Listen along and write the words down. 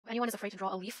anyone is afraid to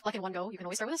draw a leaf like in one go, you can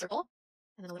always start with a circle.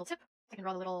 And then a little tip. I can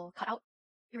draw the little cutout,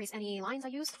 erase any lines I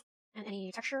used, and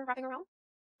any texture wrapping around.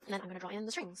 And then I'm going to draw in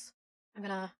the strings. I'm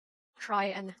going to try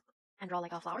and draw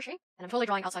like a flower shape. And I'm totally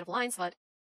drawing outside of the lines, but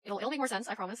it'll make more sense,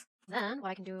 I promise. Then what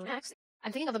I can do next,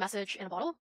 I'm thinking of the message in a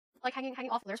bottle, like hanging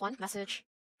off. There's one message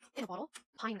in a bottle,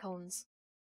 pine cones.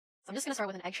 So I'm just going to start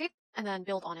with an egg shape and then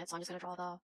build on it. So I'm just going to draw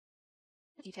the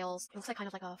details. It looks like kind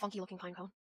of like a funky looking pine cone.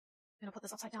 I'm going to put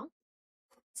this upside down.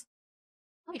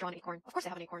 Let me draw an acorn. Of course I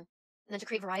have an acorn. And then to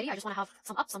create variety, I just want to have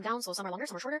some up, some down, so some are longer,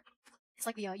 some are shorter. It's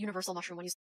like the universal mushroom when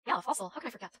you... Yeah, a fossil. How can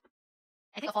I forget?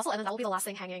 I think a fossil, and then that will be the last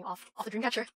thing hanging off the dream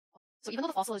catcher. So even though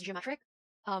the fossil is geometric,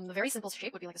 the very simple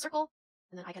shape would be like a circle,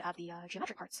 and then I could add the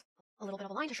geometric parts. A little bit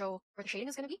of a line to show where the shading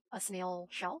is going to be. A snail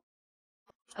shell.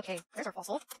 Okay, there's our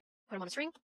fossil. Put him on a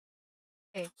string.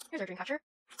 Okay, here's our dream catcher.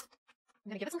 I'm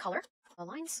going to give it some color. The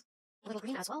lines, a little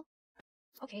green as well.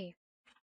 Okay,